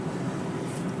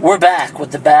We're back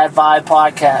with the Bad Vibe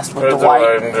Podcast with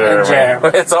Dwight and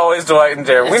Jeremy. It's always Dwight and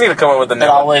Jeremy. We need to come up with a new one.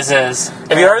 It always is.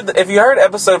 If you heard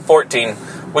episode 14,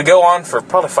 we go on for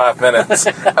probably 5 minutes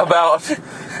about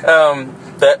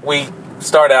that we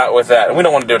start out with that. And we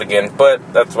don't want to do it again,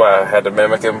 but that's why I had to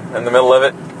mimic him in the middle of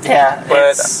it. Yeah.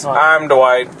 But I'm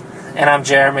Dwight. And I'm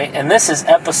Jeremy. And this is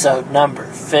episode number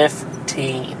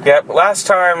 15. Yep. Last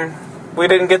time we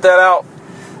didn't get that out.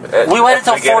 We waited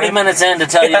until 40 minutes in to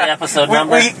tell you the episode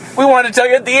number. We wanted to tell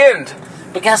you at the end.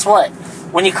 But guess what?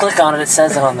 When you click on it, it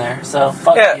says it on there. So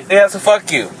fuck you. Yeah, so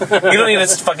fuck you. You don't need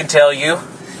us to fucking tell you.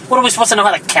 What, are we supposed to know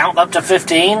how to count up to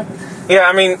 15? Yeah,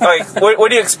 I mean, like, what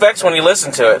do you expect when you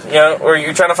listen to it? You know, or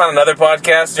you're trying to find another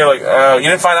podcast, and you're like, oh, you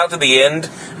didn't find out to the end?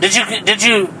 Did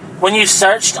you, when you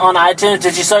searched on iTunes,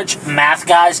 did you search Math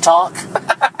Guys Talk?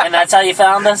 And that's how you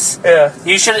found us? Yeah.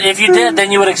 You should. If you did,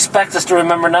 then you would expect us to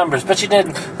remember numbers, but you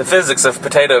didn't. The physics of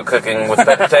potato cooking with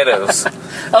potatoes.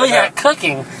 Oh, yeah,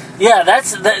 cooking. Yeah,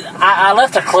 I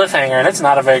left a cliffhanger, and it's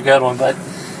not a very good one, but...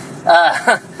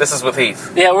 this is with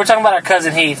Heath. Yeah, we're talking about our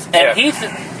cousin Heath. And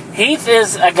Heath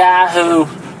is a guy who...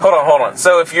 Hold on.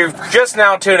 So if you're just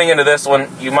now tuning into this one,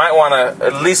 you might want to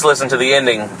at least listen to the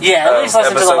ending. Yeah, at least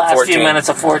listen to the last 14. Few minutes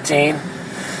of 14,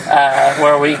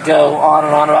 where we go on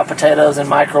and on about potatoes and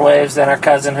microwaves and our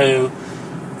cousin who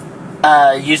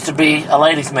used to be a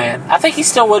ladies' man. I think he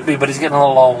still would be, but he's getting a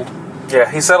little old. Yeah,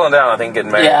 he's settling down, I think,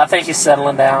 getting married. Yeah, I think he's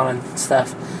settling down and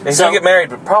stuff. He's going to get married,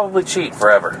 but probably cheat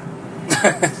forever.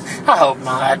 I hope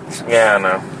not. Yeah, I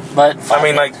know. But I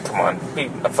mean, like, come on, be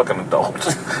a fucking adult.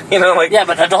 You know, like... Yeah,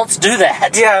 but adults do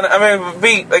that. Yeah, I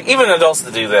mean, even adults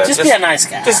to do that. Just be a nice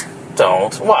guy. Just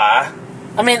don't. Why?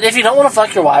 I mean, if you don't want to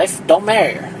fuck your wife, don't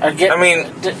marry her. Or get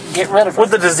rid of her.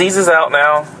 With the diseases out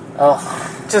now,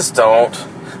 just don't.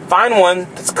 Find one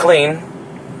that's clean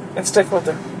and stick with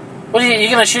her. What are you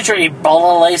going to shoot your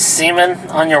Ebola-laced semen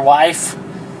on your wife?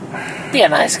 Be a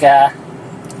nice guy.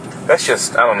 That's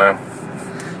just, I don't know.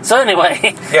 So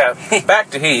anyway... Yeah, back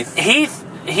to Heath.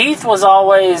 Heath was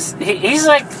always... He's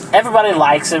like... Everybody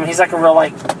likes him. He's like a real,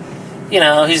 like... You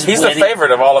know, he's the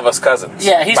favorite of all of us cousins.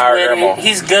 Yeah, he's witty.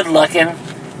 He's good looking.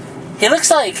 He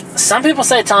looks like... Some people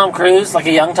say Tom Cruise, like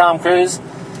a young Tom Cruise.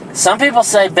 Some people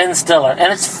say Ben Stiller.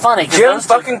 And it's funny. Jim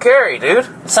fucking Carrey, dude.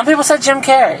 Some people say Jim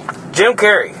Carrey. Jim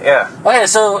Carrey, yeah. Okay,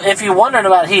 so if you're wondering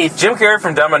about Heath... Jim Carrey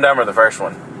from Dumb and Dumber, the first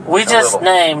one. We just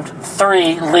named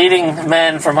 3 leading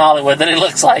men from Hollywood that he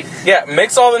looks like. Yeah,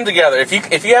 mix all them together. If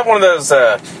you have one of those,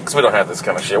 because we don't have this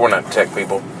kind of shit, we're not tech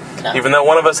people, no. Even though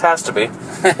one of us has to be.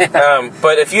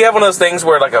 But if you have one of those things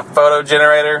where like a photo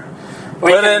generator,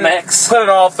 put in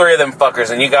all 3 of them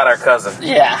fuckers, and you got our cousin.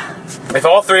 Yeah. If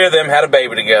all 3 of them had a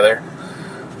baby together,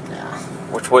 yeah,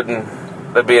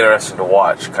 that'd be interesting to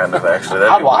watch, kind of actually.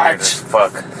 That'd be weird as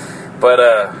fuck. But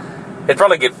it'd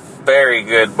probably get very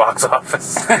good box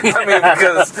office. I mean,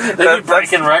 because they'd be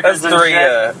breaking records. That's 3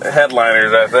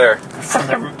 headliners right there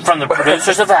from the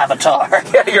producers of Avatar.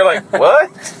 Yeah, you're like,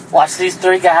 what? Watch these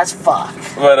 3 guys fuck.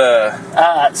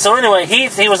 But so anyway,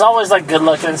 he was always like good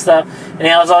looking and stuff, and he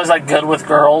was always like good with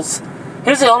girls.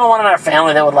 He was the only one in our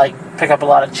family that would like pick up a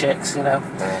lot of chicks, you know.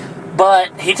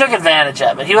 But he took advantage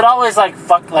of it. He would always like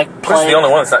fuck like play. He's the only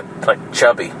one that's not like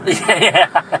chubby.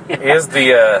 Yeah. He is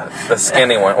the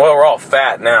skinny one. Well, we're all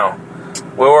fat now.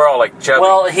 We were all like chubby.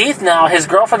 Well, Heath now, his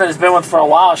girlfriend that he's been with for a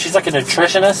while, she's like a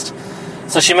nutritionist.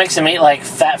 So she makes him eat like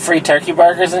fat-free turkey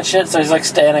burgers and shit. So he's like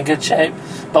staying in good shape.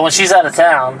 But when she's out of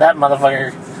town, that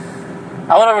motherfucker.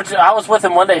 I was with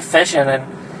him one day fishing, and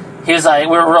he was like,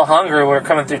 we were real hungry. We were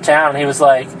coming through town, and he's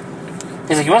like,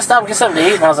 you want to stop and get something to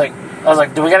eat? And I was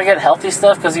like, do we gotta get healthy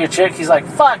stuff because of your chick? He's like,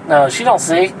 fuck no, she don't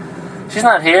see. She's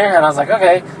not here. And I was like,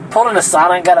 okay. Pulled into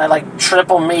Sonic and got a like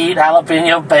triple meat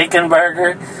jalapeno bacon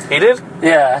burger. He did?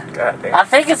 Yeah. God damn. I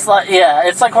think it's like,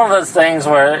 it's like one of those things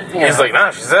where, he's like,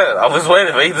 nah, she said it. I'll lose weight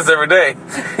if I eat this every day.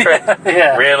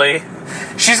 Yeah. Really?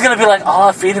 She's gonna be like,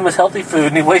 I feed him his healthy food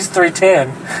and he weighs 310.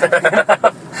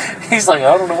 He's like,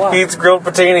 I don't know why. He eats grilled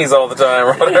patinis all the time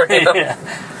or whatever. You know? Yeah.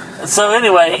 So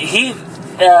anyway,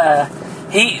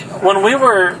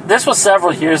 this was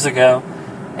several years ago,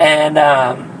 and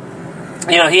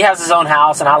he has his own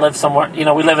house, and I live somewhere, we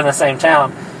live in the same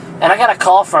town, and I got a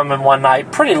call from him one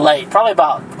night, pretty late, probably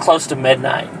about close to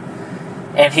midnight,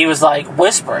 and he was like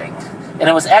whispering, and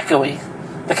it was echoey,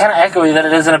 the kind of echoey that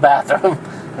it is in a bathroom.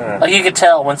 Like you could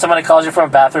tell when somebody calls you from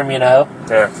a bathroom,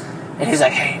 Yeah. And he's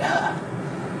like, hey,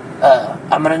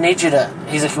 I'm gonna need you to,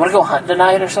 he's like, you wanna go hunt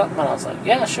tonight or something? And I was like,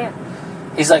 yeah, sure.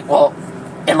 He's like, well,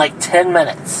 in like 10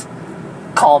 minutes,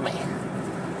 call me.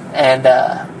 And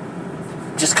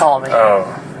just call me. Oh,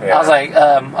 yeah. I was like,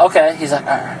 okay. He's like,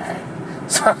 all right.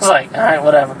 So I was like, all right,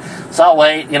 whatever. So I'll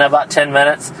wait, about 10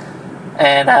 minutes,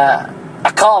 and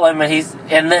I call him,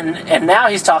 and now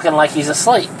he's talking like he's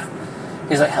asleep.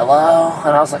 He's like, hello, and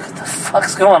I was like, what the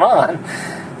fuck's going on?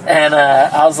 And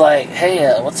I was like,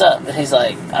 hey, what's up? And he's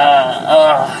like,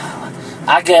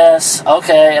 I guess,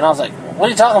 okay. And I was like, what are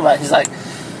you talking about? He's like,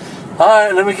 all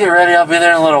right, let me get ready. I'll be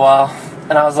there in a little while.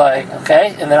 And I was like,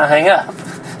 okay. And then I hang up.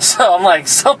 So I'm like,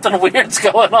 something weird's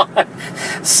going on.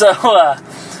 So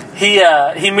he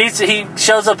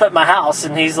shows up at my house,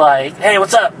 and he's like, hey,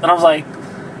 what's up? And I was like,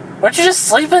 weren't you just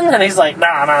sleeping? And he's like,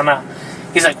 no.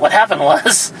 He's like, what happened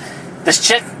was,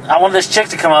 I wanted this chick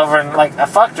to come over, and like I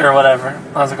fucked her or whatever.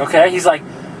 I was like, okay. He's like,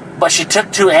 but she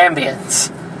took 2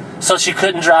 Ambiens, so she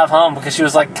couldn't drive home because she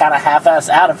was like kind of half-assed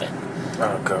out of it.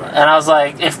 Oh, God. And I was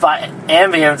like, if by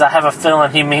Ambiens, I have a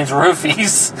feeling he means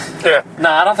roofies. Yeah.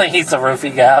 No, I don't think he's a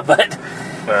roofie guy, but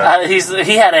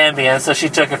he had Ambiens, so she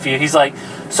took a few. He's like,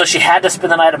 so she had to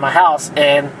spend the night at my house,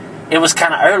 and it was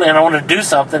kind of early, and I wanted to do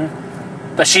something,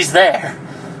 but she's there.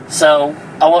 So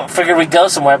I figured we'd go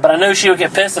somewhere, but I knew she would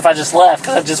get pissed if I just left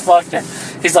because I just fucked her.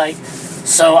 He's like,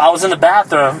 so I was in the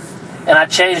bathroom, and I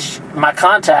changed my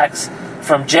contacts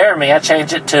from Jeremy. I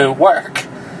changed it to work.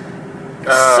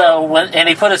 And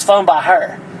he put his phone by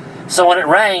her. So when it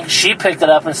rang, she picked it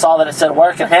up and saw that it said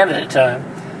work and handed it to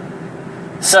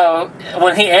him. So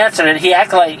when he answered it, he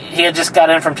acted like he had just got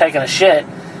in from taking a shit,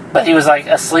 but he was like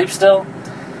asleep still.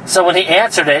 So when he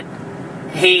answered it,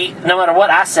 no matter what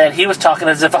I said, he was talking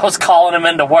as if I was calling him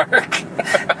into work.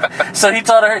 So he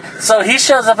told her, so he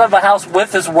shows up at my house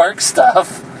with his work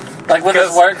stuff, like with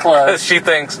his work clothes. She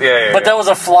thinks, But there was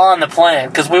a flaw in the plan,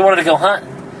 because we wanted to go hunting,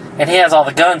 and he has all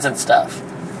the guns and stuff.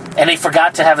 And he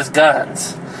forgot to have his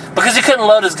guns. Because he couldn't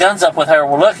load his guns up with her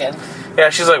looking. Yeah,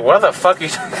 she's like, where the fuck are you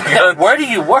guns? Where do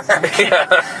you work?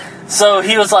 Yeah. So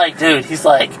he was like, dude,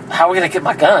 how are we going to get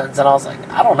my guns? And I was like,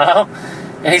 I don't know.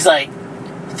 And he's like,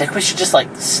 you think we should just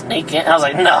like sneak in? And I was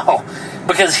like, no.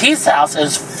 Because his house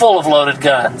is full of loaded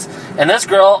guns. And this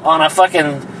girl on a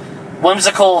fucking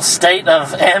whimsical state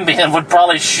of Ambien would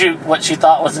probably shoot what she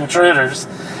thought was intruders.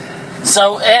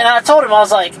 So, and I told him, I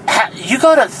was like, you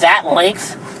go to that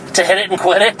length to hit it and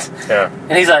quit it? Yeah.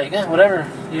 And he's like, yeah, whatever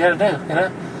you gotta do,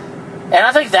 And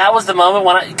I think that was the moment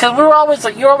because we were always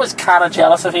like, you're always kind of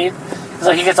jealous of Heath. Because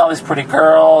like, he gets all these pretty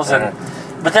girls,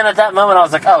 but then at that moment I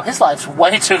was like, oh, his life's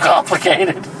way too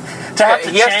complicated to have to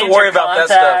he has change to worry about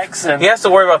that stuff. He has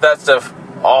to worry about that stuff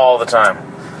all the time.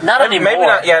 Not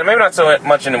anymore. Maybe not so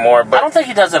much anymore. But I don't think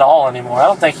he does it all anymore. I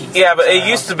don't think he. Yeah, but it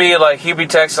used to be like he'd be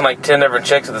texting like 10 different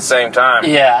chicks at the same time.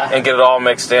 Yeah. And get it all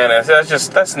mixed in. And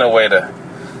that's no way to,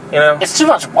 It's too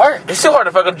much work. It's too hard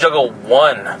to fucking juggle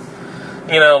one.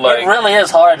 It really is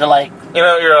hard to like.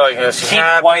 You're like, is she keep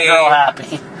happy? one girl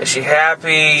happy. Is she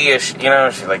happy? Is she,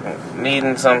 is she like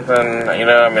needing something? I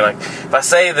mean, like, if I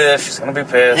say this, she's gonna be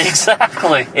pissed.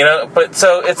 Exactly. But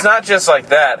so it's not just like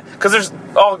that, because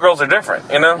all girls are different,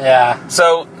 Yeah.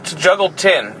 So to juggle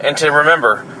 10 and to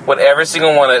remember what every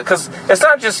single one is, because it's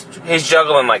not just he's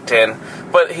juggling like 10,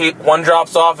 but one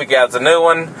drops off, he gets a new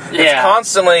one. Yeah. It's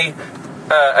constantly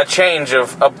a change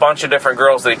of a bunch of different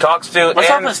girls that he talks to. Let's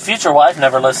hope his future wife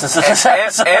never listens to this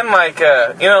episode. And like,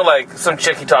 like some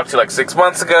chick he talked to like 6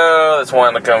 months ago that's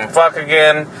wanting to come fuck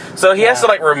again. So he has to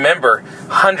like remember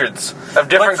hundreds of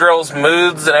different girls'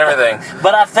 moods and everything.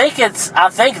 But I think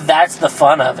that's the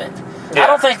fun of it. Yeah. I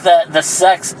don't think that the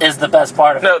sex is the best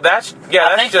part of it. No,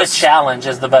 I think the challenge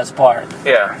is the best part.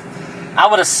 Yeah. I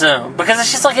would assume. Because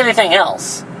it's just like anything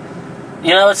else.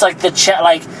 It's like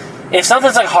if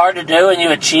something's like hard to do and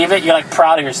you achieve it, you're like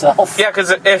proud of yourself. Yeah, because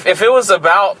if it was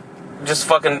about just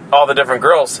fucking all the different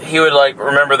girls, he would like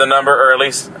remember the number, or at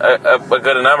least a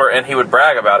good number, and he would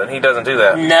brag about it. And he doesn't do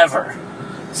that. Never.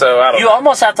 So I don't know.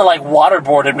 Almost have to like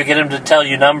waterboard him to get him to tell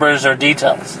you numbers or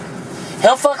details.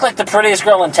 He'll fuck like the prettiest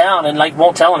girl in town and like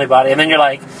won't tell anybody, and then you're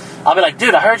like, I'll be like,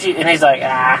 dude, I heard you, and he's like,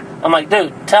 I'm like,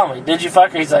 dude, tell me, did you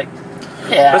fuck her? He's like,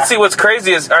 yeah. But see, what's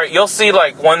crazy is, all right, you'll see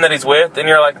like one that he's with, and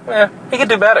you're like, he could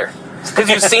do better.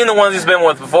 Because you've seen the ones he's been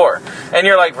with before. And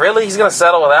you're like, really? He's going to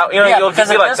settle without? You'll because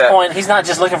be at like this point, he's not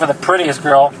just looking for the prettiest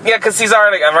girl. Yeah, because I've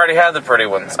already had the pretty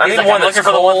ones. I need one that's looking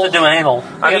for the ones that do anal.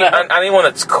 I need one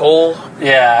that's cool.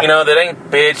 Yeah. That ain't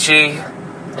bitchy.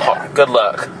 Oh, good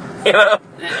luck.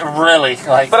 Really.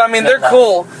 But I mean, they're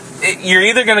cool. You're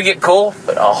either going to get cool,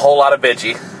 but a whole lot of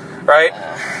bitchy. Right?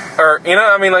 Or,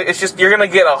 I mean, like, it's just, you're going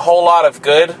to get a whole lot of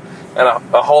good and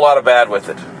a whole lot of bad with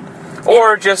it.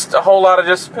 Or just a whole lot of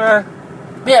just, Yeah,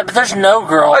 but there's no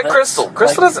girl. Like Crystal.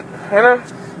 Crystal doesn't,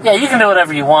 Yeah, you can do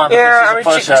whatever you want. Yeah, I mean,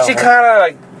 she kind of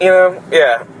like,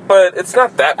 yeah. But it's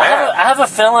not that bad. I have a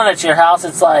feeling at your house,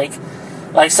 it's like,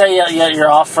 Like, say you're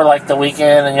off for, like, the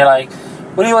weekend, and you're like,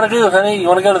 what do you want to do, honey? You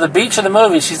want to go to the beach or the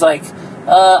movies? She's like,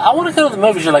 I want to go to the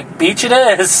movies. You're like, beach it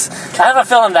is. I have a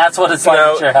feeling that's what it's like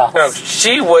at your house. No,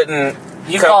 she wouldn't.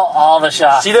 You call all the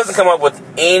shots. She doesn't come up with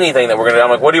anything that we're going to do. I'm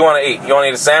like, what do you want to eat? You want to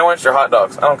eat a sandwich or hot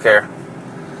dogs? I don't care.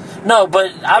 No,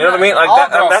 but... You know what I mean? Like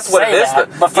that's what it is.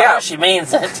 But for her, she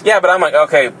means it. Yeah, but I'm like,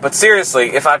 okay, but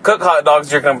seriously, if I cook hot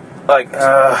dogs, you're going to, like,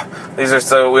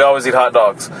 we always eat hot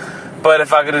dogs. But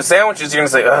if I could do sandwiches, you're going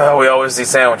to say, we always eat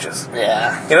sandwiches.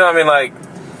 Yeah. You know what I mean? Like...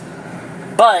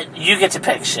 But you get to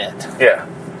pick shit. Yeah.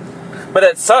 But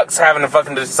it sucks having to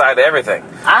fucking decide everything.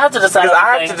 I have to decide everything. Because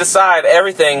I have to decide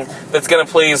everything that's going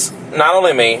to please not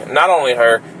only me, not only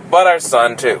her, but our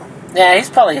son, too. Yeah, he's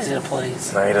probably easy to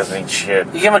please. No, he doesn't eat shit.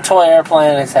 You give him a toy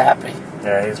airplane and he's happy.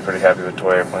 Yeah, he's pretty happy with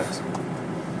toy airplanes.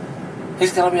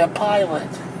 He's going to be a pilot.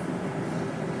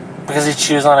 Because he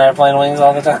chews on airplane wings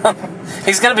all the time.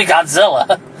 He's going to be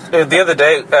Godzilla. Dude, the other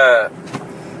day,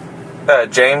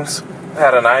 James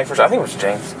had a knife, I think it was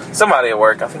James. Somebody at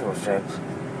work, I think it was James.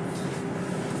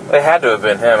 It had to have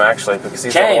been him, actually, because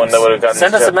he's the one that would have gotten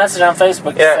send us a message on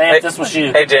Facebook saying if this was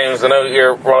you. Hey, James, I know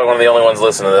you're probably one of the only ones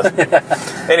listening to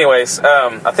this. Anyways,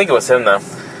 I think it was him, though.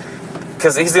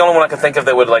 Because he's the only one I can think of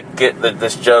that would, like, get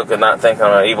this joke and not think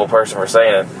I'm an evil person for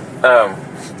saying it.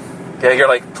 Yeah, you're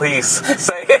like, please,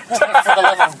 say it. For the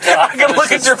love of God. I can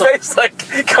look at your face like,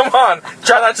 come on,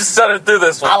 try not to stutter through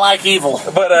this one. I like evil.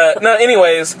 But, no,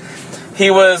 anyways,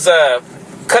 he was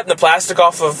cutting the plastic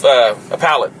off of a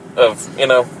pallet of,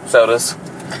 sodas.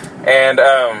 And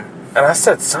I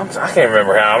said something. I can't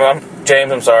remember how.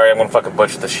 James, I'm sorry. I'm going to fucking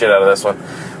butcher the shit out of this one.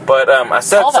 But I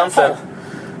said something.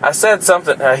 I said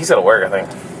something. He's got to work, I think.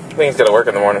 I think he's got to work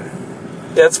in the morning.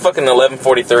 Yeah, it's fucking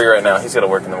 11:43 right now. He's got to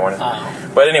work in the morning.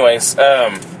 Oh. But anyways,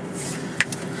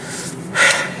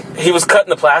 he was cutting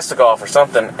the plastic off or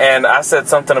something. And I said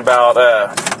something about...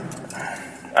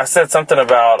 I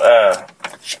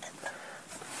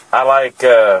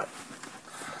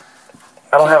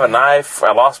don't have a knife.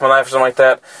 I lost my knife or something like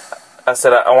that. I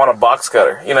said, I want a box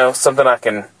cutter. Something I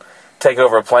can take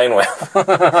over a plane with.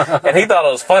 And he thought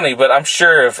it was funny, but I'm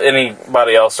sure if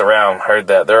anybody else around heard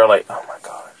that, they were like, oh my gosh.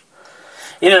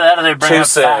 Either that or they bring too up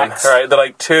soon. facts. Right? They're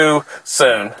like, too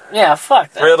soon. Yeah,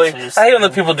 fuck that. Really? I hate when the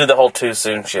people do the whole too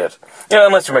soon shit.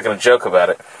 Unless you're making a joke about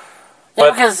it. Yeah,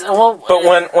 but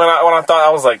when I thought, I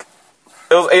was like,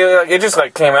 it just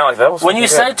like came out like that. When you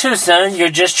say too soon, you're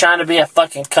just trying to be a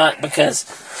fucking cunt, because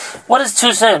what is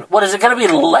too soon? What, is it going to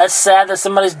be less sad that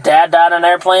somebody's dad died on an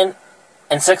airplane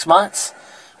in 6 months?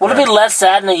 Would it be less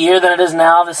sad in a year than it is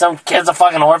now that some kid's a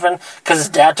fucking orphan because his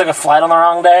dad took a flight on the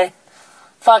wrong day?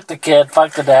 Fuck the kid,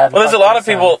 fuck the dad. Well, there's a lot of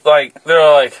people, like,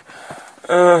 they're like,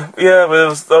 yeah, but it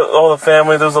was all the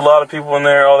family, there was a lot of people in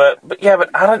there, all that. But yeah, but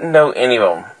I didn't know any of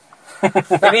them.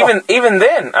 And even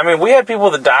then, I mean, we had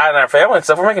people that died in our family and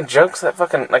stuff. We're making jokes that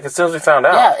fucking, like, as soon as we found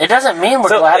out. Yeah, it doesn't mean we're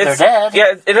glad they're dead.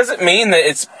 Yeah, it doesn't mean that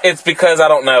it's because I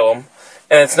don't know them.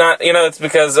 And it's not, it's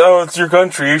because, it's your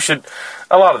country, you should...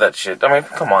 A lot of that shit. I mean,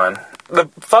 come on. The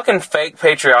fucking fake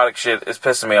patriotic shit is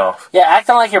pissing me off. Yeah,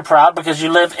 acting like you're proud because you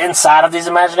live inside of these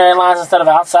imaginary lines instead of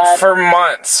outside. For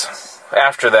months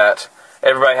after that,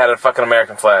 everybody had a fucking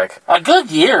American flag. A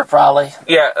good year, probably.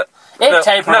 Yeah. It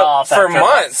tapered off for after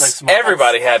months, 6 months.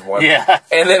 Everybody had one. Yeah.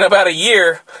 And then about a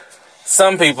year,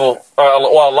 some people, a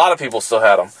lot of people still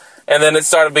had them. And then it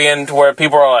started being to where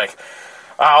people are like,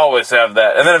 I always have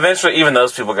that. And then eventually, even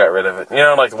those people got rid of it.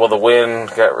 The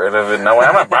wind got rid of it. No,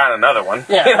 I'm not buying another one.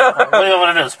 Yeah. What do you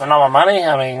want to do? Spend all my money?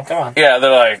 I mean, come on. Yeah, they're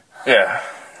like, yeah.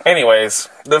 Anyways,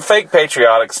 the fake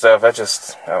patriotic stuff, I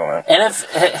don't know. And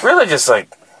if... really just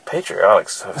like... Patriotic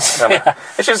stuff.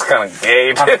 It's just kind of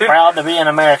gay, dude. I'm proud to be an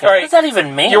American. Right. What does that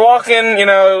even mean? You're walking,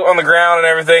 on the ground and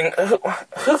everything.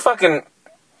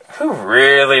 Who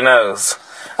really knows?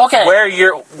 Okay. Where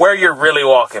you're really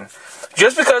walking.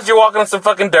 Just because you're walking on some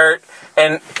fucking dirt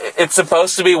and it's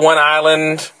supposed to be one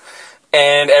island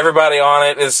and everybody on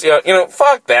it is,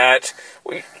 fuck that.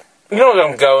 You know where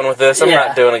I'm going with this. I'm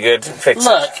not doing a good fix.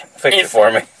 Look, fix it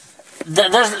for me.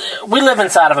 We live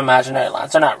inside of imaginary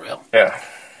lines. They're not real. Yeah.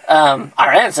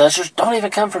 Our ancestors don't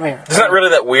even come from here. It's not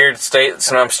really that weird state that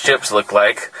sometimes ships look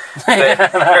like.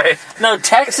 Right? No,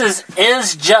 Texas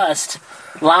is just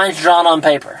lines drawn on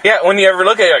paper. Yeah, when you ever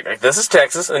look at it, like, this is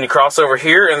Texas, and you cross over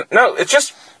here, and no, it's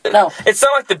just... No. It's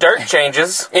not like the dirt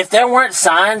changes. If there weren't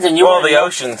signs and you were... Well, the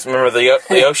oceans, remember,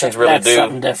 the oceans really that's do...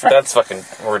 something different. That's fucking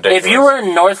ridiculous. If you were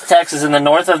in North Texas, in the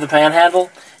north of the Panhandle,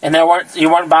 and you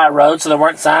weren't by a road, so there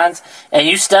weren't signs, and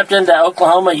you stepped into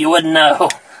Oklahoma, you wouldn't know.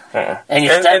 And you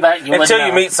step back, until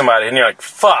you meet somebody, and you're like,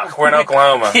 "Fuck, we're in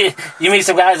Oklahoma." You meet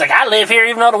some guys like, "I live here,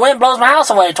 even though the wind blows my house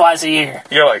away twice a year."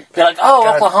 You're like, "Oh,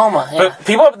 God. Oklahoma." Yeah. But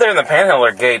people up there in the Panhandle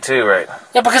are gay too, right?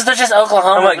 Yeah, because they're just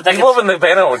Oklahoma. I'm like, people up in the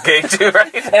Panhandle are gay too,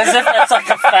 right? As if that's like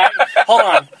a fact. Hold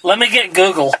on, let me get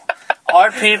Google. Are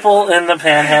people in the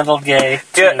Panhandle gay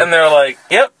too? Yeah, and they're like,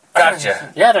 "Yep,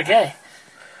 gotcha." Yeah, they're gay.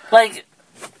 Like,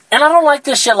 and I don't like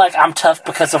this shit. Like, I'm tough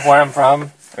because of where I'm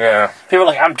from. Yeah. People are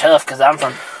like, I'm tough because I'm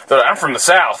from. I'm from the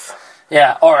South.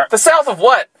 Yeah, or the South of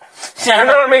what? You know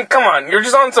what I mean? Come on, you're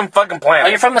just on some fucking planet.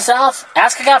 Are you from the South?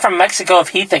 Ask a guy from Mexico if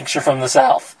he thinks you're from the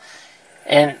South,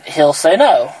 and he'll say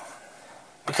no,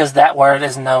 because that word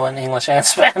is no in English and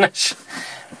Spanish.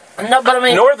 No, but I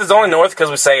mean, North is only North because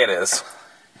we say it is.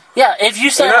 Yeah, if you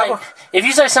say if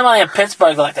you say somebody in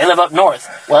Pittsburgh like they live up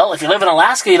north, well, if you live in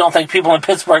Alaska, you don't think people in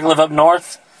Pittsburgh live up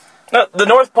north. No, the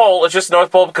North Pole is just North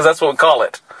Pole because that's what we call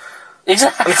it.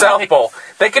 Exactly. The South Pole.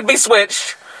 They could be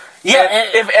switched. Yeah.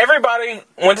 If everybody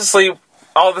went to sleep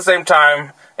all at the same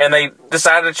time and they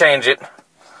decided to change it.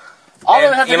 All they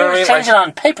would have to do is change it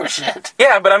on paper shit.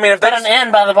 Yeah, but I mean, if they put an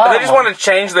N by the bottom. If they just want to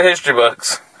change the history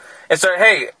books and start,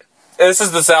 hey, this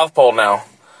is the South Pole now.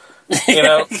 You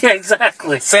know? Yeah,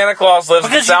 exactly. Santa Claus lives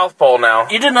in the South Pole now.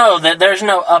 You do know that there's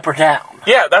no up or down.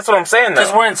 Yeah, that's what I'm saying, though.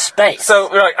 Because we're in space.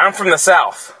 So, you're like, I'm from the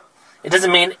South. It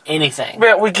doesn't mean anything.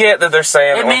 Yeah, we get that they're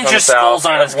saying it means your skulls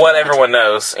aren't as what everyone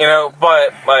knows, you know,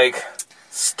 but, like,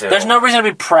 still. There's no reason to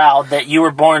be proud that you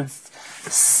were born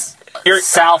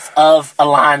south of a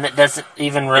line that doesn't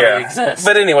even really exist.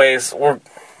 But anyways, people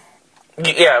get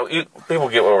what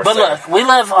we're saying. But look, we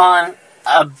live on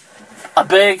a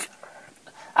big,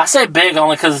 I say big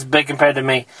only because it's big compared to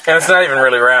me. And it's not even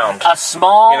really round. A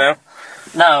small, you know?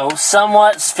 No,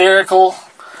 somewhat spherical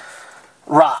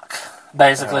rock,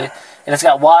 basically. And it's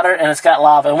got water and it's got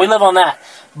lava. And we live on that.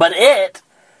 But it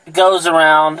goes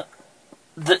around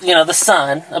the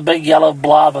sun, a big yellow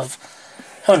blob of,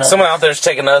 who knows? Someone out there's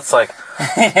taking notes like,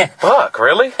 fuck,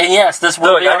 really? And yes, this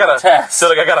will be on a test.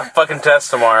 So I got a fucking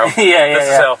test tomorrow. This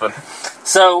is helping.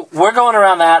 So we're going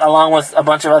around that along with a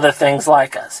bunch of other things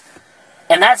like us.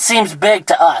 And that seems big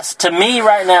to us. To me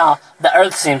right now, the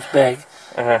Earth seems big.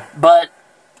 Mm-hmm. But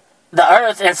the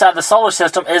Earth inside the solar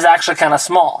system is actually kind of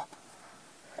small.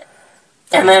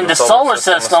 And then the solar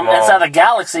system inside the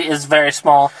galaxy is very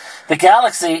small. The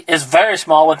galaxy is very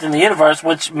small within the universe,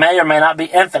 which may or may not be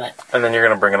infinite. And then you're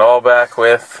going to bring it all back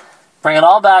with...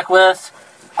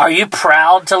 Are you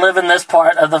proud to live in this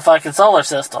part of the fucking solar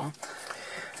system?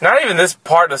 Not even this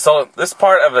part of the solar... This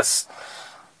part of a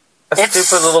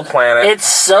stupid little planet. It's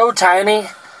so tiny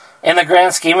in the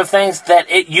grand scheme of things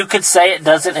that you could say it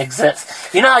doesn't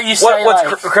exist. You know how you say...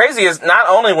 What's crazy is not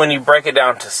only when you break it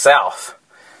down to south...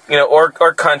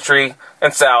 or country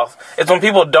and south. It's when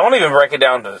people don't even break it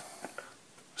down to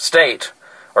state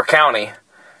or county.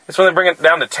 It's when they bring it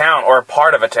down to town or a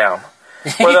part of a town.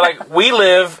 Where they're like, we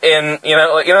live in,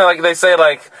 like they say,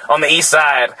 like, on the east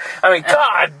side. I mean,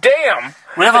 god damn!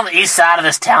 We live on the east side of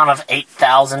this town of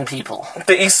 8,000 people.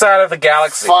 The east side of the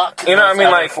galaxy. Fuck. You know what I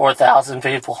mean? Like 4,000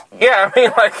 people. Yeah, I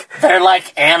mean, like... They're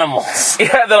like animals.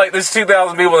 Yeah, they're like, there's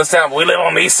 2,000 people in this town, but we live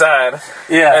on the east side.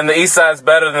 Yeah. And the east side's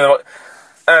better than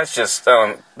that's just,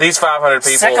 these 500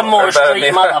 people... Sycamore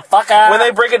Street, motherfucker. When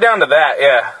they break it down to that,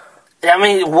 yeah. I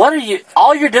mean,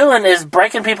 all you're doing is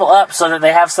breaking people up so that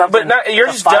they have something you're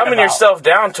just dumbing yourself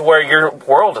down to where your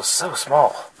world is so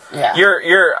small. Yeah.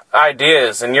 Your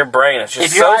ideas and your brain is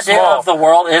just so small. If your idea of the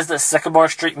world is that Sycamore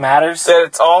Street matters... That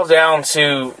it's all down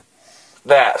to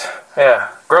that.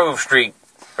 Yeah. Grove Street.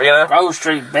 You know? Grove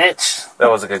Street, bitch. That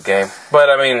was a good game.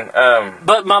 But, I mean...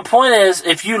 But my point is,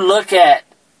 if you look at...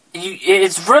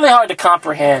 it's really hard to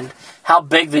comprehend how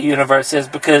big the universe is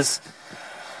because...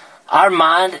 Our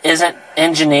mind isn't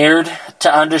engineered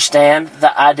to understand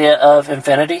the idea of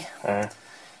infinity. Mm.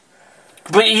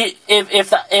 But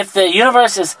if the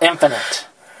universe is infinite,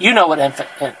 you know what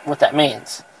that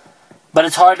means. But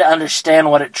it's hard to understand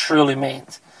what it truly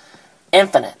means.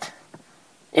 Infinite.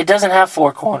 It doesn't have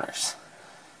four corners.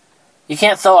 You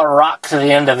can't throw a rock to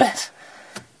the end of it.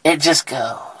 It just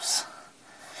goes.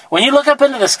 When you look up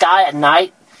into the sky at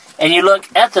night and you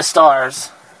look at the stars...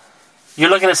 You're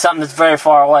looking at something that's very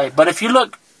far away. But if you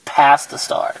look past the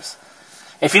stars,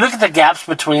 if you look at the gaps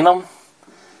between them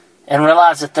and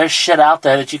realize that there's shit out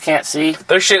there that you can't see.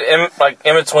 There's shit in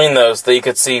between those that you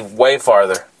could see way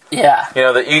farther. Yeah. You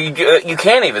know, that you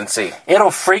can't even see.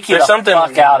 It'll freak you There's the something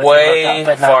fuck out way if you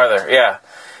look up at farther. Night. Yeah.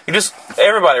 You just,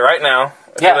 everybody right now,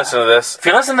 if you listen to this. If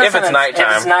you listen to this, if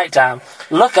it's nighttime,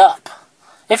 look up.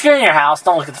 If you're in your house,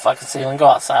 don't look at the fucking ceiling. Go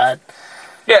outside.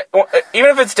 Yeah, even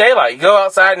if it's daylight, you go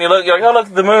outside and you look, you're like, oh, look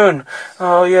at the moon.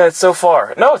 Oh, yeah, it's so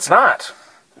far. No, it's not.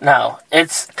 No,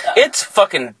 it's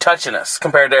fucking touching us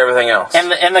compared to everything else.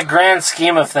 In the grand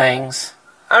scheme of things.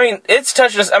 I mean, it's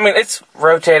touching us. I mean, it's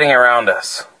rotating around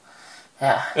us.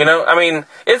 Yeah. You know, I mean,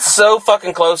 it's so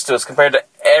fucking close to us compared to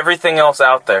everything else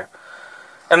out there.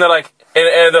 And they're like,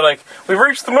 we've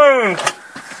reached the moon.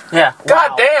 Yeah.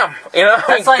 God damn. You know,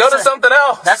 like go to something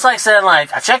else. That's like saying,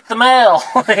 like, I checked the mail.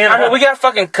 You know? I mean, we got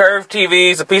fucking curved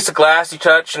TVs, a piece of glass you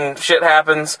touch and shit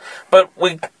happens, but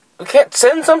we can't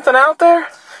send something out there?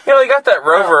 You know, they got that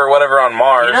rover or whatever on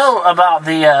Mars. You know about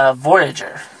the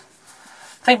Voyager?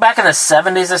 I think back in the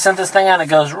 70s they sent this thing out and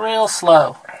it goes real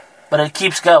slow, but it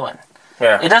keeps going.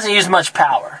 Yeah. It doesn't use much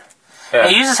power. Yeah.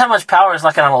 It uses how much power is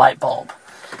like on a light bulb.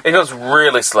 It goes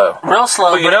really slow. Real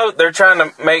slow. But you know, they're trying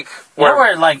to make... You know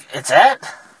where, like, it's at?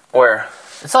 Where?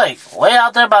 It's, like, way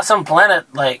out there by some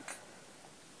planet, like,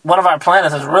 one of our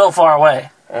planets is real far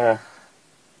away. Mm-hmm.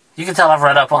 You can tell I've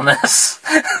read up on this.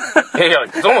 Yeah, you're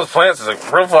like, some of those planets is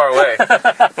like real far away.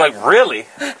 I'm like, really?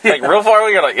 Like, real far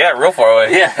away? You're like, yeah, real far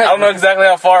away. Yeah. I don't know exactly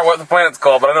how far, what the planet's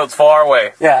called, but I know it's far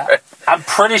away. Yeah. I'm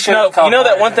pretty sure No, it's called you know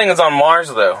that Voyager. one thing is on Mars,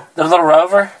 though? The little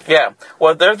rover? Yeah.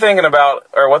 What they're thinking about,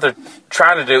 or what they're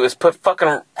trying to do, is put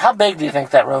fucking... How big do you think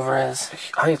that rover is?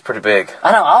 I think it's pretty big.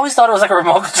 I know. I always thought it was like a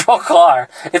remote control car.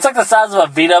 It's like the size of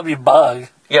a VW Bug.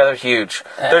 Yeah, they're huge.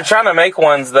 Yeah. They're trying to make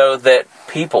ones, though, that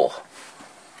people...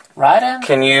 Right in?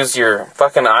 can use your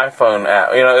fucking iPhone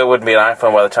app. You know, it wouldn't be an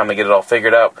iPhone by the time they get it all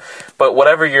figured out. But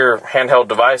whatever your handheld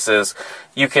device is,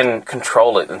 you can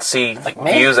control it and see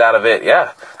views out of it.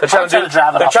 Yeah. They're trying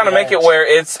to make it where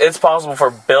it's possible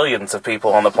for billions of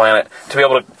people on the planet to be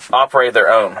able to operate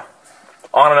their own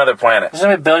on another planet. There's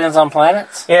going to be billions on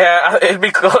planets? Yeah, it'd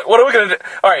be cool. What are we going to do?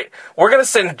 All right, we're going to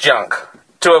send junk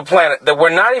to a planet that we're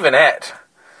not even at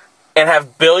and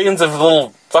have billions of little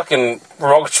fucking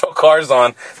remote control cars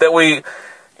on that we,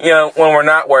 you know, when we're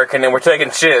not working and we're taking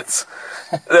shits,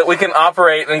 that we can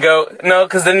operate and go, no,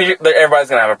 because then everybody's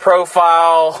going to have a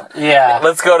profile. Yeah.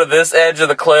 Let's go to this edge of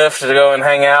the cliff to go and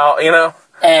hang out, you know?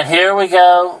 And here we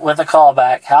go with a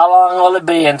callback. How long will it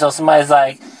be until somebody's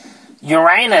like,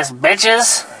 Uranus,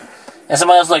 bitches? And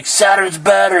somebody's like, Saturn's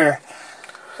better.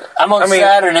 I'm on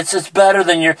Saturn. It's better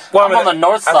than your... Well, I'm on the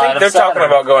north side of Saturn. I think they're talking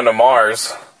about going to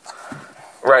Mars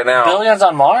right now. Billions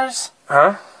on Mars?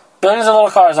 Huh? Billions of little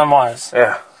cars on Mars.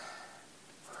 Yeah.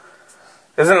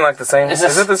 Isn't it like the same? Is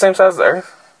it the same size as the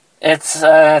Earth?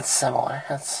 It's similar.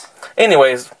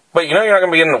 Anyways, but you know you're not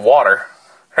going to be getting the water,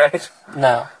 right?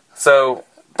 No. So...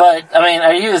 But, I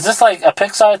mean, is this like a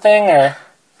Pixar thing, or...?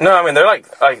 No, I mean, they're like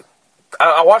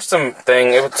I watched some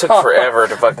thing. It took forever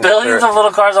to fucking billions of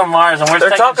little cars on Mars, and they're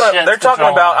talking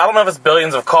about. I don't know if it's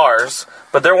billions of cars,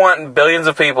 but they're wanting billions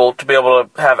of people to be able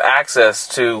to have access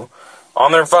to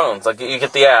on their phones. Like you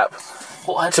get the app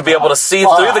to be able to see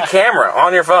through the camera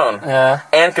on your phone,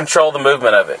 and control the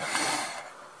movement of it.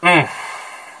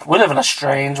 We live in a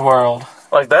strange world.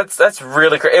 Like that's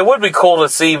really crazy. It would be cool to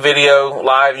see video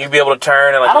live. You'd be able to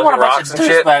turn and like look at rocks and shit.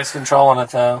 I don't want a bunch of douchebags controlling it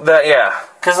though.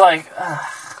 Because like.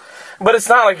 But it's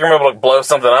not like you're able to blow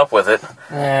something up with it.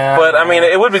 Yeah. But, I mean,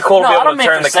 it would be cool to be able to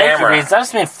turn the camera. I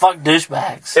just mean fuck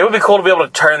douchebags. It would be cool to be able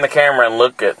to turn the camera and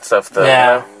look at stuff, though.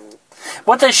 Yeah. You know?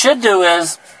 What they should do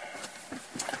is,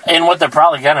 and what they're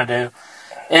probably going to do,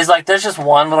 is like there's just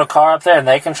one little car up there and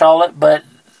they control it, but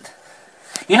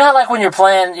you know like when you're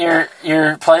playing your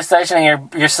PlayStation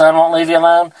and your son won't leave you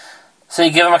alone? So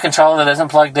you give him a controller that isn't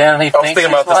plugged in, and he thinks he's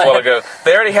playing. I was thinking about this a while ago.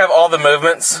 They already have all the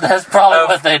movements. That's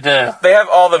probably what they do. They have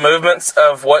all the movements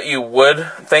of what you would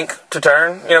think to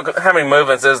turn. You know, how many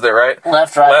movements is there, right?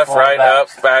 Left, right, up,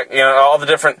 back. You know, all they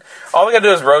got to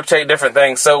do is rotate different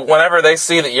things. So whenever they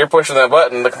see that you're pushing that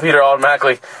button, the computer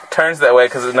automatically turns that way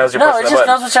because it knows you're pushing the button. No, it just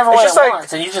knows whichever way it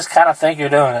wants, and you just kind of think you're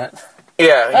doing it.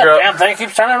 Yeah, that damn thing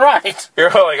keeps turning right. You're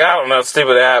like, I don't know,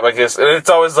 stupid app, I guess. And it's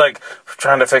always like,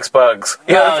 trying to fix bugs.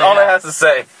 You know, that's all it has to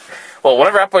say. Well,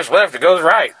 whenever I push left, it goes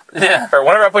right. Yeah. Or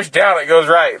whenever I push down, it goes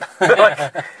right.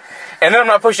 And then I'm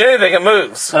not pushing anything, it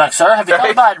moves. So like, sir, have you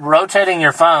thought about rotating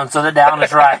your phone so the down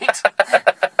is right?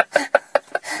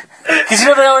 Because you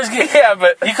know they always give... Yeah,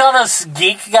 but... You call those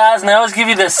geek guys, and they always give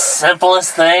you the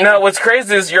simplest thing. No, what's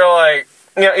crazy is you're like,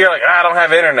 I don't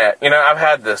have internet. You know, I've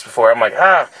had this before. I'm like,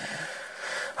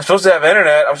 I'm supposed to have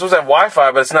internet. I'm supposed to have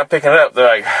Wi-Fi, but it's not picking it up. They're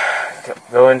like,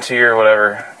 go into your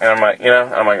whatever. And I'm like,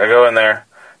 I go in there,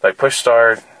 like push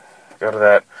start, go to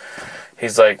that.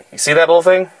 He's like, you see that little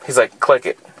thing? He's like, click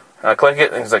it. I click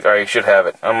it, and he's like, all right, you should have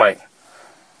it. I'm like,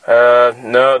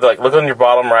 no. They're like, look on your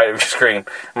bottom right of your screen.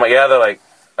 I'm like, yeah. They're like,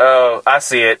 oh, I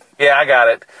see it. Yeah, I got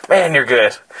it. Man, you're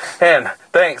good. And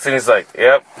thanks. And he's like,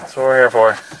 yep, that's what we're here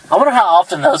for. I wonder how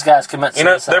often those guys commit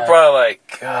suicide. They're probably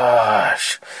like,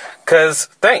 gosh. Because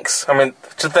thanks. I mean,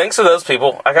 thanks to those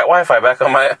people, I got Wi-Fi back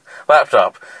on my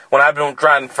laptop when I've been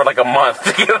trying for like a month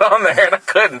to get it on there, and I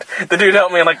couldn't. The dude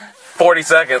helped me in like 40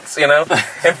 seconds, you know?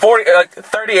 And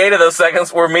 38 of those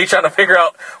seconds were me trying to figure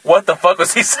out what the fuck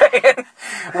was he saying.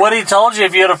 What he told you,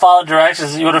 if you would have followed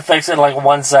directions, you would have fixed it in like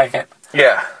 1 second.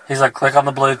 Yeah. He's like, click on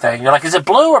the blue thing. You're like, is it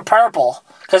blue or purple?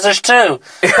 Because there's two.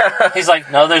 Yeah. He's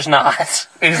like, no, there's not.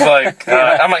 He's like,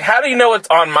 I'm like, how do you know it's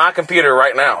on my computer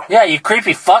right now? Yeah, you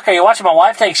creepy fuck. Are you watching my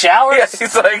wife take showers? Yeah,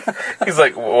 he's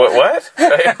like, what?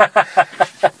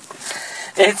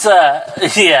 It's,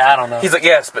 yeah, I don't know. He's like,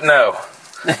 yes, but no.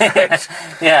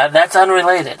 Yeah, that's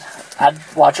unrelated. I'd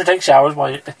watch her take showers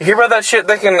while you... You hear about that shit?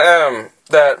 They can,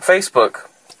 that Facebook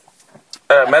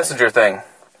Messenger thing.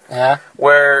 Yeah.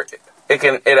 Where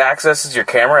it accesses your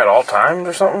camera at all times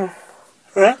or something?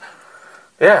 Yeah.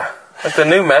 Yeah. Like the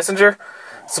new Messenger,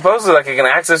 supposedly like it can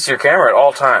access your camera at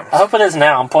all times. I hope it is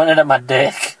now. I'm pointing at my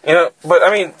dick. You know, but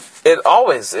I mean, it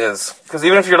always is. Because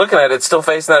even if you're looking at it, it's still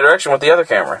facing that direction with the other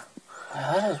camera.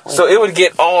 So it would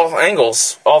get all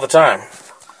angles all the time.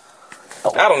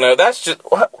 Oh. I don't know. That's just...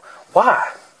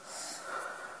 Why?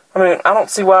 I mean, I don't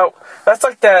see why... That's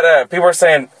like that... people are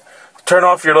saying, turn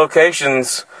off your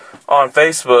locations on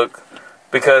Facebook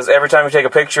because every time you take a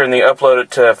picture and you upload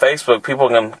it to Facebook, people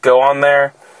can go on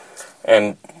there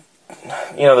and,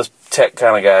 you know, those tech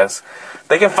kind of guys,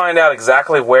 they can find out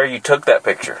exactly where you took that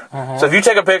picture. Mm-hmm. So if you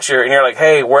take a picture and you're like,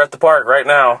 hey, we're at the park right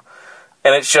now,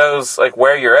 and it shows like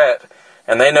where you're at,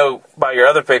 and they know by your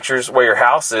other pictures where your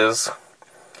house is,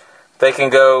 they can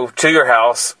go to your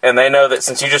house, and they know that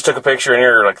since you just took a picture and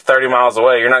you're like 30 miles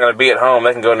away, you're not going to be at home,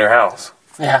 they can go in your house.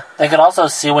 Yeah, they could also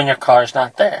see when your car's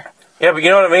not there. Yeah, but you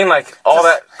know what I mean? Like, all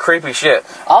that creepy shit.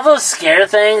 All those scare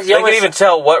things. They can even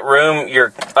tell what room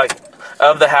you're, like,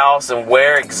 of the house and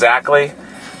where exactly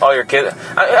all your kids...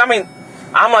 I mean,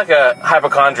 I'm like a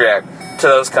hypochondriac to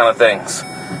those kind of things.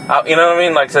 You know what I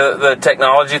mean? Like, to the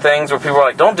technology things where people are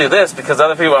like, don't do this because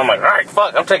other people... I'm like, all right,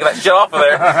 fuck, I'm taking that shit off of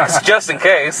there just in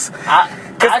case.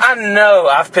 Because I know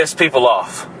I've pissed people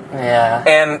off. Yeah.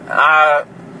 And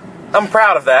I'm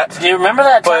proud of that. Do you remember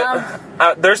that time?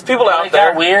 But there's people out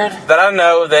there weird? that I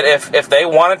know that if they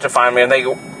wanted to find me and they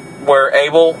were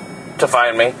able to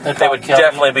find me, they would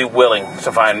definitely be willing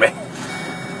to find me.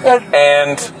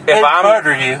 And if I'm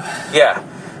murder you. Yeah.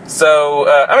 So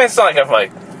I mean, it's not like I'm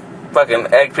like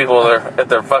fucking egg people at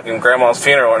their fucking grandma's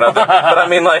funeral or nothing. But I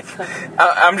mean, like,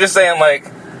 I'm just saying, like,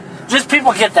 just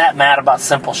people get that mad about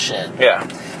simple shit. Yeah.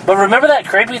 But remember that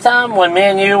creepy time when me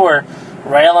and you were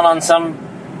railing on some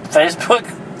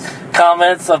Facebook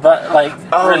comments about, like,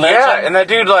 religion? Yeah, and that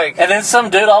dude, like... And then some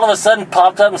dude all of a sudden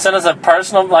popped up and sent us a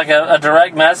personal, like, a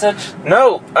direct message?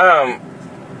 No,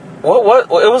 what,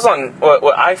 it was on, what,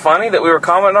 iFunny that we were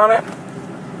commenting on it?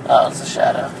 Oh, it's a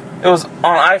shadow. It was on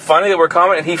iFunny that we're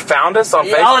commenting, he found us on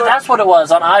Facebook? Oh, that's what it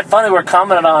was. On iFunny we're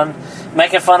commenting on,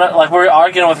 making fun of, like, we were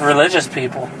arguing with religious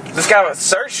people. This guy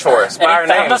searched for us by our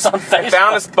names. He found us on Facebook. He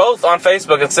found us both on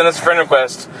Facebook and sent us a friend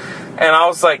request. And I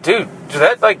was like, dude, is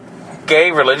that, like,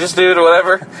 gay religious dude or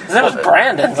whatever? His name was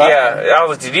Brandon. Yeah, I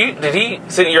was like, did he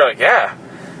send you? You're like, yeah.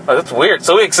 Oh, that's weird.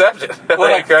 So we accepted. We're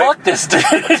like, right? Fuck this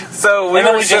dude. So and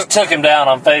then we just took him down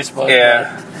on Facebook.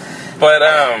 Yeah. But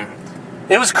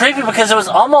it was creepy because it was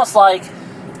almost like...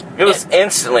 It was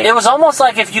instantly... It was almost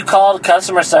like if you called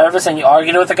customer service and you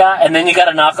argued with a guy, and then you got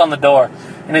a knock on the door.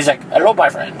 And he's like, hello, my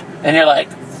friend. And you're like,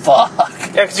 fuck.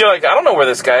 Yeah, because you're like, I don't know where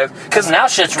this guy is. Because now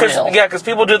shit's real. Yeah, because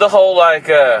people do the whole, like,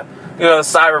 you know, the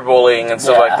cyberbullying and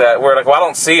stuff like that, where, like, well, I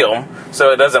don't see them,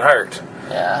 so it doesn't hurt.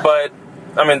 Yeah. But,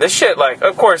 I mean, this shit, like,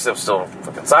 of course it was still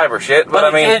fucking cyber shit, but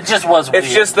I mean... It just was weird.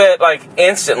 It's just that, like,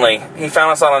 instantly, he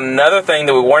found us on another thing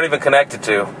that we weren't even connected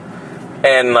to.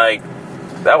 And, like,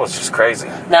 that was just crazy.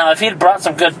 Now, if he'd brought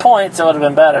some good points, it would have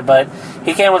been better, but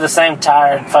he came with the same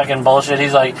tired fucking bullshit.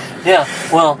 He's like, yeah,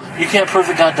 well, you can't prove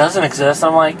that God doesn't exist.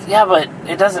 I'm like, yeah, but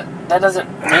that doesn't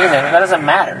mean anything. That doesn't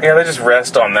matter. Yeah, they just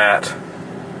rest on that.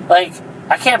 Like,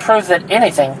 I can't prove that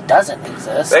anything doesn't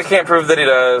exist. They can't prove that he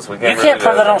does. You can't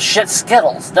prove that I don't shit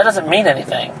Skittles. That doesn't mean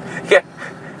anything. Yeah.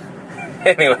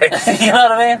 Anyway. You know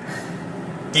what I mean?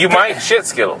 You might shit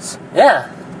Skittles.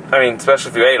 Yeah. I mean,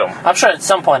 especially if you ate them. I'm sure at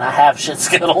some point I have shit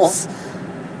Skittles.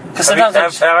 Because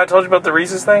sometimes have I told you about the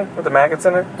Reese's thing with the maggots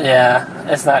in it?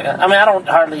 Yeah, it's not good. I mean, I don't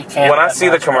hardly can. When I see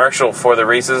the commercial for the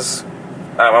Reese's,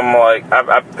 I'm like,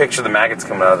 I picture the maggots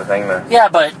coming out of the thing there. Yeah,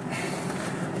 but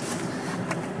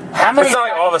How many? It's not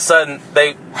like all of a sudden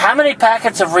they. How many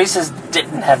packets of Reese's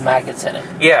didn't have maggots in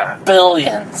it? Yeah.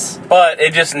 Billions. But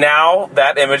it just now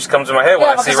that image comes in my head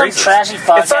when I see Reese's. Trashy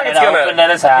fuck it's like had it's it gonna. opened at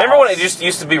his house. Remember when it just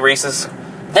used to be Reese's?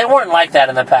 They weren't like that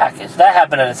in the package. That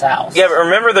happened at his house. Yeah, but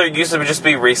remember there used to just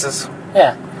be Reese's?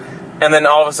 Yeah. And then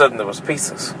all of a sudden there was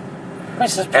Pieces.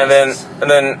 Reese's Pieces.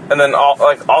 And then all the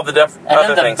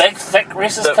other things. Big thick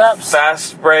Reese's the cups.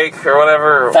 Fast Break or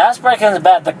whatever. Fast Break isn't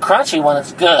bad. The crunchy one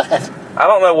is good. I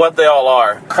don't know what they all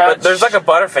are. Crunch. But there's like a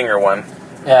Butterfinger one.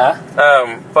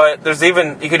 Yeah. But there's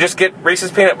even you could just get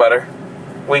Reese's peanut butter.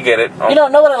 We get it.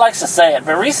 Nobody likes to say it,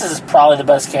 but Reese's is probably the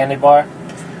best candy bar.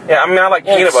 Yeah, I mean I like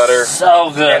peanut butter.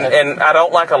 So good. And I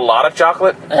don't like a lot of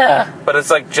chocolate. Yeah. But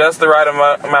it's like just the right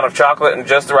amount of chocolate and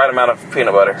just the right amount of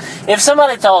peanut butter. If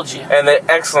somebody told you. And the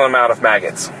excellent amount of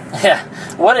maggots. Yeah.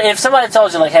 What if somebody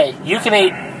told you, like, hey, you can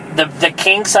eat the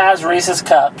king-size Reese's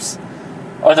cups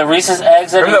or the Reese's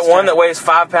eggs at Remember Easter. that one that weighs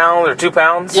 5 pounds or 2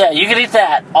 pounds? Yeah, you can eat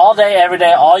that all day, every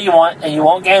day, all you want, and you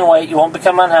won't gain weight, you won't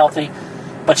become unhealthy,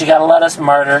 but you got to let us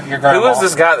murder your grandma. Who is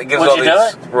this guy that gives all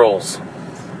these rules?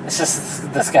 It's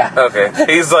just this guy. Okay.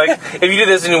 He's like, if you do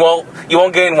this, then you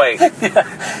won't gain weight.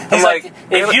 Yeah. He's like,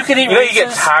 if you can eat Reese's, you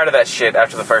get tired of that shit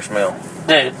after the first meal.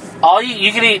 Dude,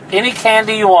 you can eat any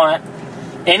candy you want,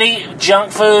 any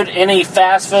junk food, any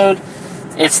fast food.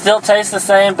 It still tastes the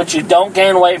same, but you don't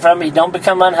gain weight from it. You don't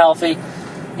become unhealthy.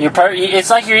 It's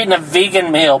like you're eating a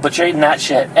vegan meal, but you're eating that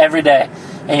shit every day.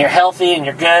 And you're healthy and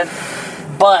you're good.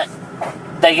 But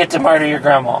they get to murder your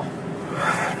grandma.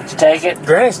 Did you take it?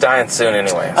 Granny's dying soon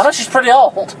anyways. I know she's pretty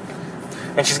old.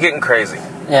 And she's getting crazy.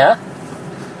 Yeah?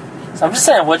 So I'm just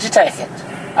saying, would you take it?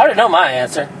 I already know my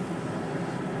answer.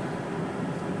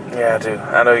 Yeah, I do.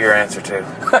 I know your answer, too.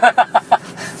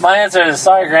 My answer is,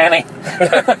 sorry, Granny.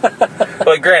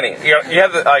 Like, Granny, you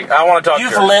have the, like, I want to talk to you.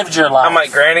 You've lived your life. I'm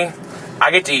like, Granny,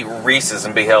 I get to eat Reese's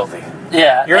and be healthy.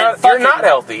 Yeah. You're not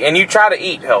healthy, and you try to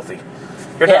eat healthy.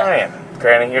 You're dying.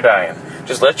 Granny, you're dying.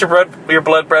 Just let your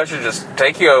blood pressure just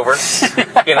take you over,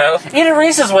 you know? Eat a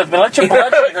Reese's with me. Let your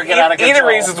blood sugar get out of control. Eat a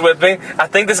Reese's with me. I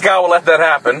think this guy will let that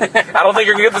happen. I don't think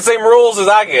you're going to get the same rules as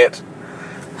I get.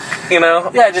 You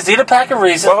know? Yeah, just eat a pack of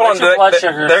Reese's. Well, hold on. Your blood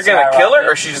sugar They're going to kill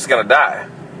her, or she's just going to die?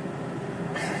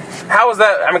 How is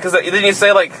that? I mean, because didn't you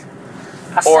say, like...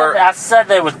 I said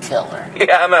they would kill her.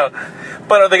 Yeah, I know.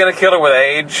 But are they going to kill her with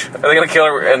age? Are they going to kill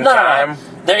her in time? No.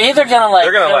 They're either going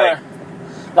to, kill her,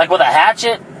 like, with a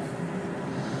hatchet.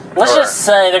 Let's just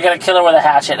say they're going to kill her with a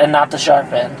hatchet and not the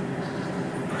sharp end.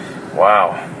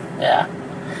 Wow. Yeah.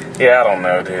 Yeah, I don't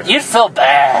know, dude. You'd feel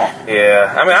bad.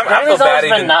 Yeah. I mean, I feel bad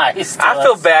even... Nice I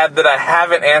feel bad that I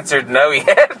haven't answered no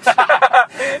yet.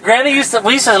 Granny we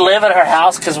used to live at her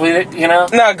house because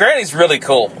No, Granny's really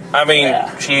cool. I mean,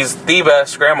 she's the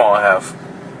best grandma I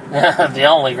have. The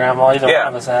only grandma either one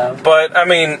of us have. But, I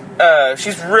mean,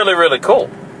 she's really, really cool.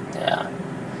 Yeah.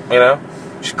 You know?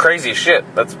 She's crazy as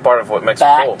shit. That's part of what makes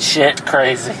her cool. Shit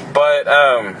crazy. But,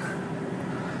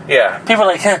 yeah. People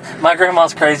are like, my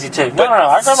grandma's crazy too. No,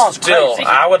 our grandma's still, crazy.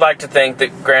 I would like to think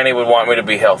that Granny would want me to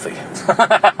be healthy.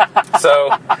 So,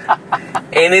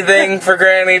 anything for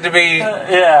Granny to be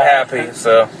happy,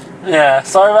 so. Yeah,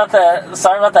 sorry about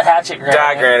the hatchet, Granny.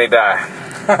 Die, Granny, die.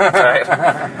 Right?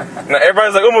 Now,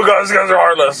 everybody's like, oh my god, these guys are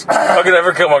heartless. I could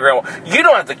never kill my grandma. You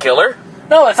don't have to kill her.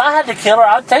 No, if I had to kill her,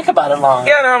 I'd think about it long.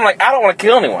 Yeah, no, I'm like, I don't want to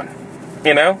kill anyone.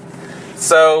 You know?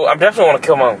 So, I definitely want to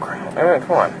kill my own grandma. I mean,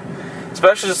 come on.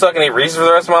 Especially just so I can eat Reese's for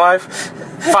the rest of my life.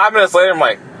 5 minutes later, I'm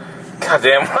like, God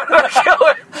damn, why did I kill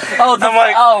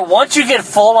her? Once you get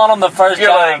full on them the first you're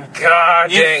time, like, God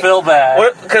dang. You feel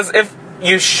bad. Because if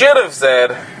you should have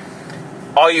said,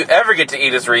 all you ever get to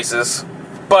eat is Reese's,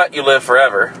 but you live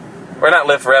forever. Or not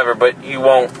live forever, but you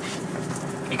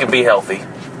can be healthy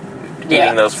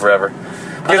eating those forever.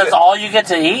 But that's all you get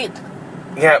to eat?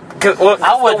 Yeah, because the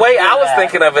way I was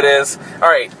thinking of it is, all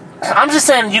right. I'm just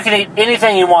saying you can eat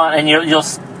anything you want and you'll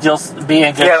be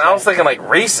in good shape. Yeah, I was thinking like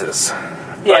Reese's.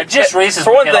 Yeah, like, just Reese's.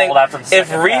 For one thing,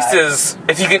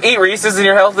 if you can eat Reese's and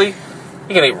you're healthy,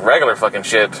 you can eat regular fucking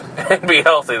shit and be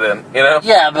healthy then, you know?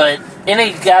 Yeah, but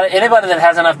anybody that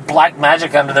has enough black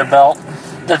magic under their belt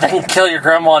that they can kill your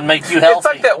grandma and make you healthy. It's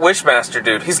like that Wishmaster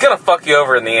dude. He's gonna fuck you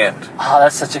over in the end. Oh,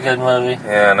 that's such a good movie.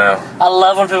 Yeah, I know. I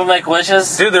love when people make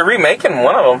wishes. Dude, they're remaking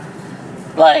one of them.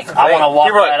 Like, I want to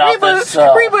walk right out this...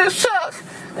 Reboot suck!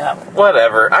 Yeah.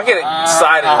 Whatever. I get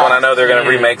excited when I know they're going to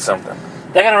remake something.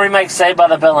 They're going to remake Saved by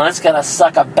the Bell, and it's going to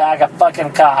suck a bag of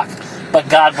fucking cock. But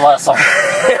God bless them.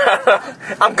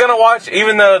 I'm gonna watch,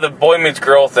 even though the Boy Meets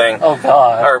Girl thing. Oh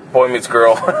God. Or Boy Meets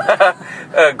Girl.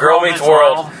 Girl Meets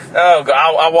World. Oh,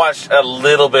 I watched a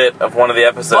little bit of one of the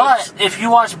episodes. But if you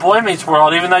watch Boy Meets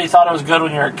World, even though you thought it was good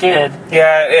when you were a kid,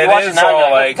 yeah, it is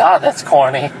all like, God, that's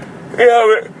corny.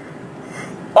 Yeah,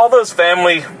 all those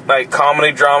family like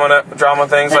comedy drama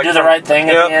things. They like do the right thing.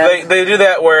 They do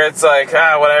that where it's like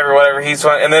whatever, he's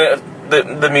fun, and then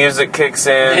the music kicks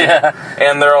in,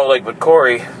 and they're all like, but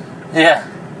Corey,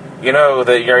 you know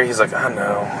that he's like, I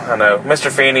know,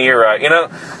 Mr. Feeney, you're right,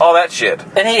 all that shit.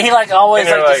 And he like always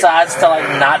like decides to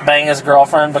like not bang his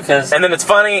girlfriend because, and then it's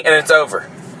funny and it's over.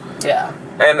 Yeah,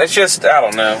 and it's just I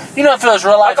don't know. If it was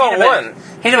real life, like on one.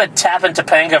 He'd have been tapping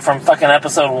Topanga from fucking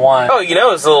episode 1. Oh,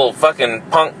 his little fucking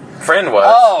punk friend was.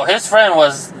 Oh, his friend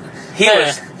was. He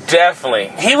was definitely.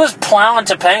 He was plowing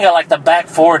Topanga like the back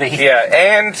 40. Yeah,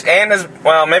 and his,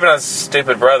 well, maybe not his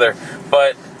stupid brother,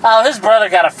 but. Oh, his brother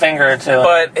got a finger or two.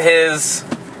 But his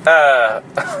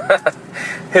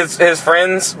his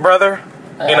friend's brother,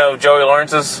 Joey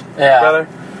Lawrence's brother,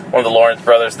 one of the Lawrence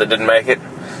brothers that didn't make it.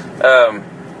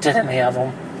 Did any of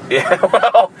them? Yeah,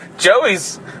 well,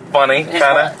 Joey's funny,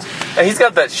 kind of. He's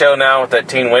got that show now with that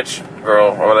teen witch girl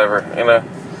or whatever,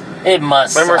 It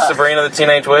must. Remember Sabrina the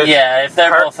Teenage Witch? Yeah, if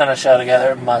they're both in a show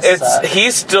together, it must.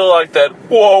 He's still like that.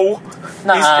 Whoa.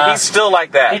 He's still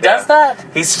like that. He does that?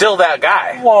 He's still that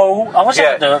guy. Whoa. I wish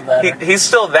I could do it better. He's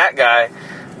still that guy,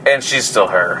 and she's still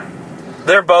her.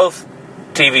 They're both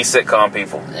TV sitcom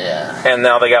people. Yeah. And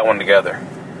now they got one together.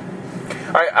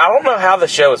 All right, I don't know how the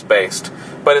show is based,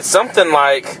 but it's something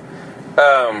like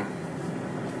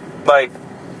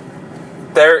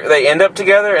they end up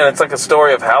together, and it's like a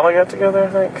story of how they got together, I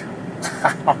think.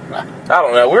 I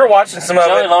don't know. We were watching some of it.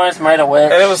 Joey Lawrence married a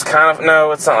witch. And it was kind of...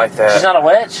 No, it's not like that. She's not a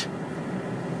witch?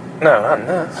 No, not in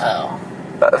this. Oh.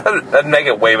 That'd make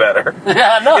it way better.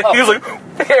 Yeah, I know. He was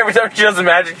like... Every time she does a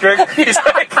magic trick, he's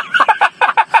like...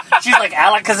 She's like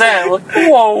Alakazam. Like,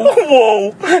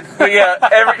 whoa. But yeah,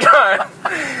 every time...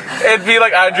 It'd be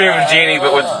like I Dream of Jeannie,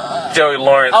 but with Joey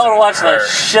Lawrence. I would watch the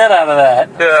shit out of that.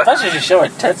 Yeah. Especially if you show her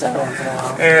tits every once in a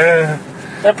while.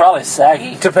 Yeah. They're probably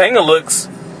saggy. Topanga looks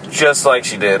just like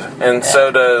she did, and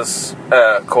so does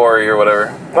Corey or whatever.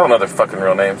 I don't know their fucking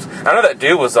real names. I know that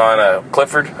dude was on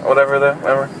Clifford or whatever.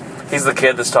 Remember? He's the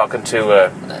kid that's talking to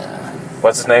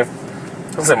what's his name?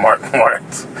 I was say Martin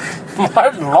Lawrence.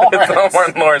 Martin Lawrence. It's not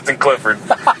Martin Lawrence and Clifford.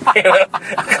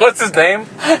 What's his name?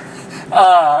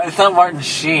 It's not Martin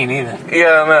Sheen either.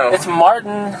 Yeah, I know. It's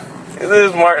Martin. It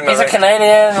is Martin. He's a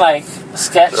Canadian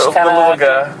sketch kind of the little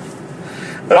guy.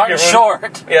 Martin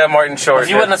Short. Yeah, Martin Short. If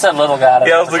you wouldn't have said little guy.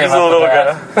 Yeah, I was looking for the little guy.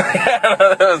 Yeah,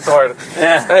 that was hard.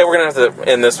 Yeah. Hey, we're going to have to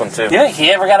end this one, too. You think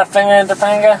he ever got a finger in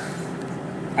Topanga?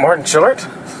 Martin Short?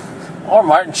 Or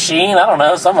Martin Sheen? I don't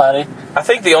know, somebody. I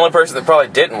think the only person that probably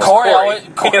didn't was Corey.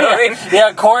 Corey, you know what I mean?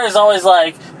 Yeah, Corey's always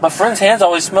like, my friend's hands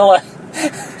always smell like...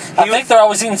 I think they're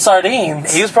always eating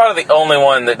sardines. He was probably the only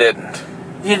one that didn't.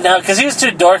 Because he was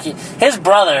too dorky. His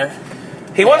brother...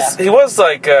 He was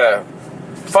like,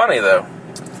 funny, though.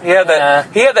 He had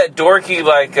that dorky,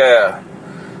 like,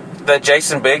 that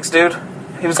Jason Biggs dude.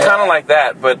 He was kind of like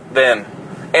that, but then,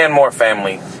 and more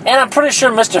family. And I'm pretty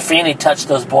sure Mr. Feeney touched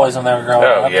those boys when they were growing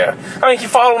up. Oh, yeah. I mean, he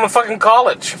followed him to fucking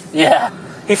college. Yeah.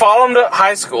 He followed him to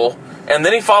high school, and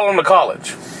then he followed him to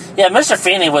college. Yeah, Mr.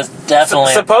 Feeney was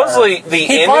definitely... Supposedly,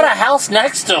 he bought a house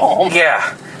next to him.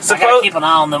 Yeah. I gotta keep an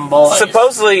eye on them boys.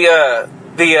 Supposedly,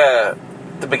 the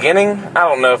beginning, I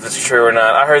don't know if it's true or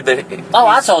not. I heard that...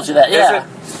 I told you that, yeah.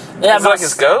 Yeah, is it like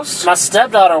his ghost? My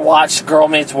stepdaughter watched Girl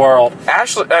Meets World.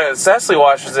 Cecily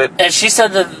watches it. And she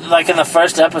said that, like, in the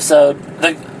first episode,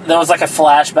 there was, like, a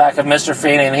flashback of Mr.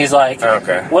 Feeney, and he's like...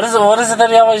 Okay. What is it that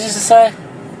he always used to say?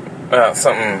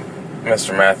 Something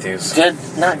Mr. Matthews.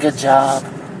 Not good job.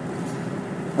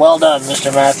 Well done,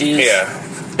 Mr. Matthews. Yeah.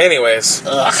 Anyways,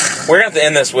 we're going to have to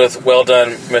end this with well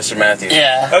done, Mr. Matthews.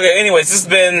 Yeah. Okay, anyways, this has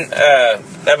been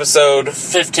episode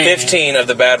 15 of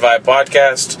the Bad Vibe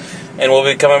Podcast, and we'll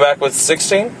be coming back with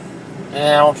 16?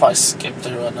 Yeah, we'll probably skip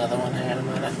through another one here in a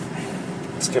minute.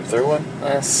 Skip through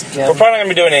one? Skip. We're probably not going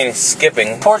to be doing any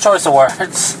skipping. Poor choice of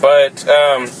words. But,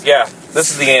 yeah,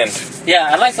 this is the end. Yeah,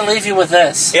 I'd like to leave you with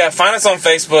this. Yeah, find us on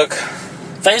Facebook.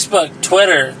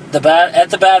 Twitter, at The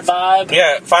Bad Vibe.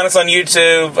 Yeah, find us on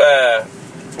YouTube.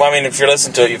 Well, I mean, if you're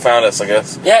listening to it, you found us, I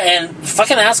guess. Yeah, and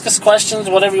fucking ask us questions,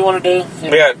 whatever you want to do.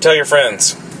 You know. Yeah, tell your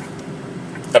friends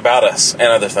about us and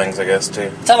other things, I guess,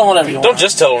 too. Tell them whatever you want. Don't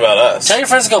just tell them about us. Tell your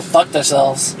friends to go fuck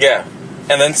themselves. Yeah.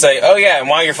 And then say, oh, yeah, and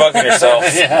while you're fucking yourself.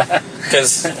 Yeah.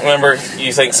 Because, remember,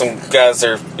 you think some guys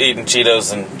are eating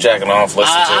Cheetos and jacking off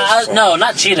listening to us. No,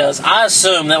 not Cheetos. I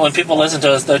assume that when people listen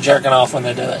to us, they're jerking off when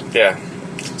they do it. Yeah.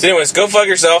 So anyways, go fuck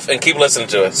yourself and keep listening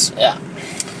to us. Yeah.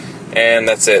 And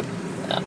that's it.